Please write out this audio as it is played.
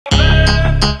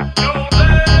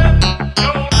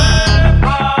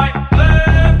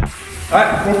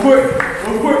Real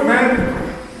quick, man.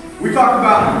 We talked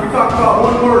about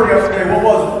one word yesterday. What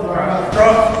was it?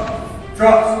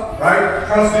 Trust, right?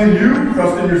 Trust in you,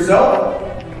 trust in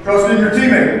yourself, trust in your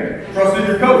teammate, trust in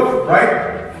your coach,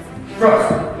 right?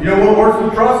 Trust. You know what works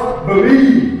with trust?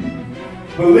 Believe.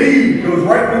 Believe goes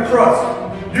right with trust.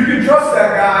 You can trust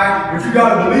that guy, but you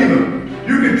gotta believe him.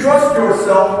 You can trust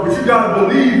yourself, but you gotta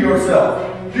believe yourself.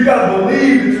 You gotta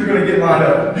believe that you're gonna get lined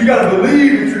up. You gotta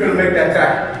believe that you're gonna make that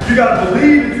tackle. You gotta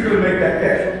believe that you're gonna make that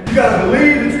catch. You gotta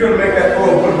believe that you're gonna make that throw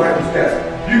and put it right in his chest.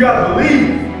 You gotta believe,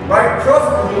 right? Trust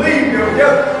and believe go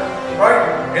together, right?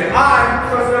 And I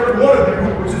trust every one of you,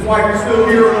 which is why you're still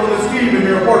here on this team and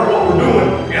you're a part of what we're doing.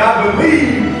 And I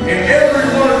believe in every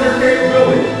one of your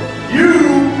capabilities.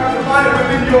 You have to find it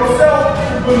within yourself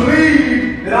to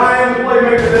believe that I am the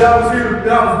playmaker that I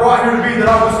was brought here to be, that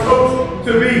I was coached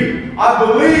to be. I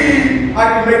believe I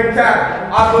can make the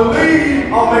tackle. I believe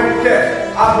I'll make the catch.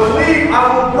 I believe I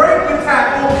will break the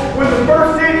tackle when the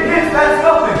first hit hits. That's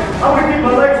nothing. I'm going to keep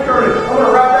my legs turning. I'm going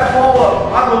to wrap that ball up.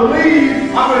 I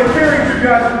believe I'm going to carry you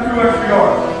guys for 2 extra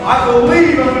yards. I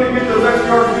believe I'm going to get those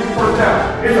extra yards to get the first down.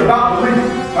 It's about belief.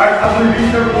 Right? I believe each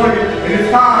and every one of you. And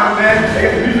it's time, man. They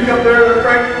got the music up there, the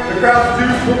crank, the crowd's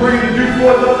juice. We'll bring the juice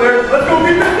boys up there. Let's go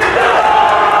get this.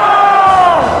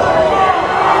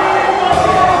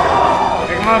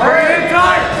 Come on, bring it in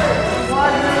tight.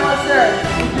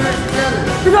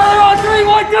 Together on 3,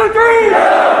 1, 2, 3.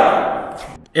 Yeah!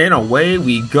 And away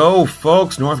we go,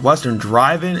 folks. Northwestern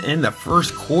driving in the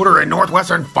first quarter, and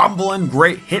Northwestern fumbling.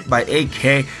 Great hit by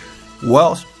AK.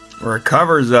 Wells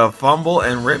recovers a fumble,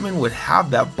 and RITTMAN would have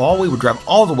that ball. We would drive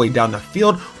all the way down the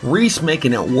field. Reese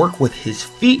making it work with his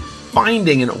feet,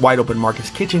 finding a wide open Marcus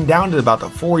Kitchen down to about the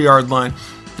 4-yard line.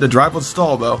 The drive would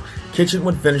stall, though. Kitchen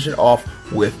would finish it off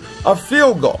with a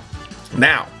field goal.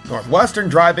 Now, Northwestern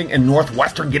driving and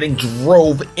Northwestern getting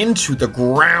drove into the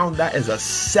ground. That is a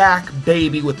sack,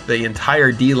 baby, with the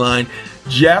entire D-line.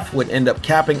 Jeff would end up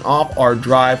capping off our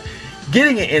drive,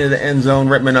 getting it into the end zone.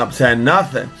 RITTMAN up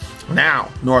 10-0. Now,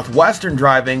 Northwestern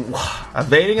driving,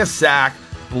 evading a sack,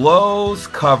 blows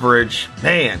coverage.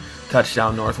 Man,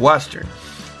 touchdown Northwestern.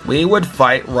 We would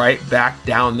fight right back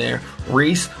down there.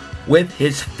 Reese with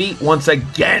his feet once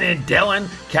again, and Dylan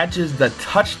catches the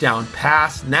touchdown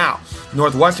pass. Now,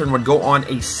 Northwestern would go on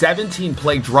a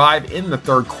 17-play drive in the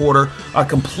third quarter, a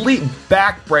complete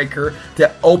backbreaker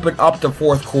to open up the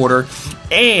fourth quarter,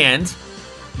 and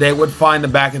they would find the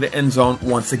back of the end zone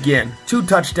once again. 2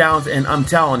 touchdowns, and I'm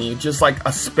telling you, just like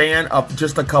a span of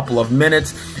just a couple of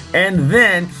minutes, and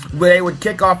then they would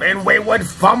kick off and we would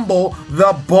fumble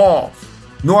the ball.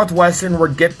 Northwestern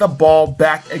would get the ball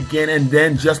back again, and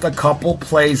then just a couple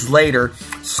plays later,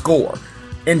 score.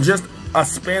 In just a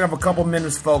span of a couple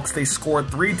minutes, folks, they scored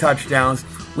 3 touchdowns.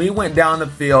 We went down the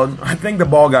field. I think the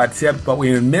ball got tipped, but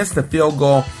we missed the field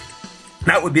goal.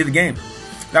 That would be the game.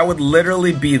 That would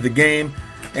literally be the game,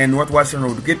 and Northwestern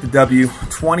would get the W,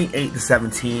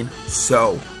 28-17.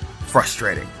 So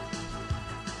frustrating.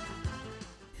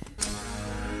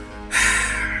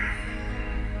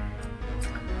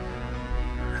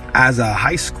 As a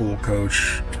high school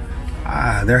coach,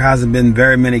 there hasn't been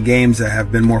very many games that have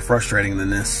been more frustrating than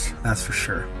this. That's for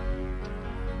sure.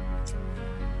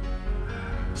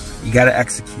 You got to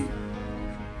execute.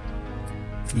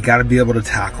 You got to be able to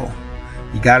tackle.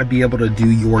 You got to be able to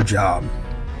do your job.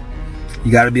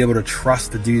 You got to be able to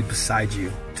trust the dude beside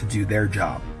you to do their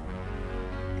job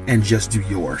and just do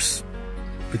yours.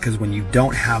 Because when you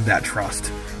don't have that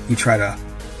trust, you try to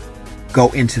go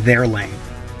into their lane,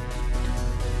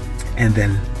 and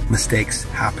then mistakes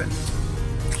happen.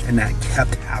 And that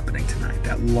kept happening tonight.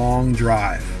 That long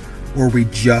drive where we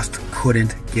just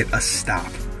couldn't get a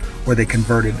stop, where they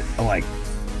converted like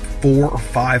 4 or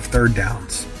 5 third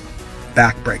downs.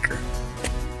 Backbreaker.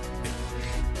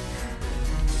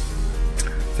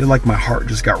 I feel like my heart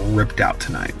just got ripped out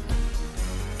tonight.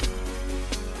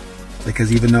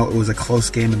 Because even though it was a close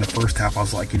game in the first half, I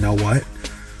was like, you know what?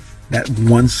 That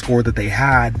one score that they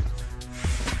had,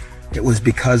 it was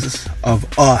because of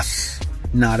us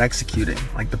not executing.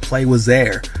 Like, the play was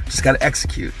there. Just got to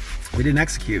execute. We didn't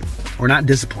execute. We're not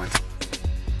disciplined.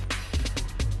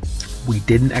 We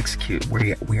didn't execute.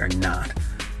 We are not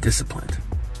disciplined.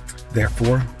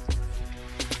 Therefore,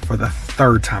 for the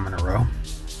 3rd time in a row,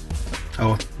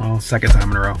 oh, well, 2nd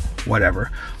time in a row,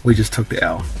 whatever, we just took the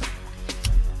L.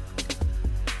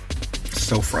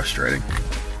 So frustrating.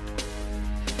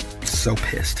 So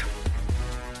pissed.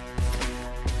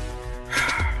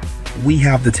 We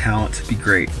have the talent to be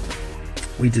great.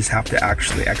 We just have to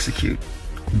actually execute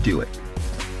and do it.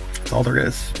 That's all there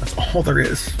is. That's all there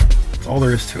is. That's all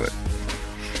there is to it.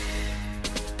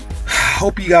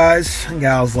 hope you guys and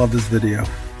gals love this video.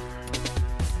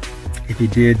 If you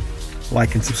did,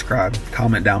 like and subscribe.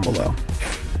 Comment down below.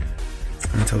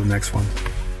 Until the next one.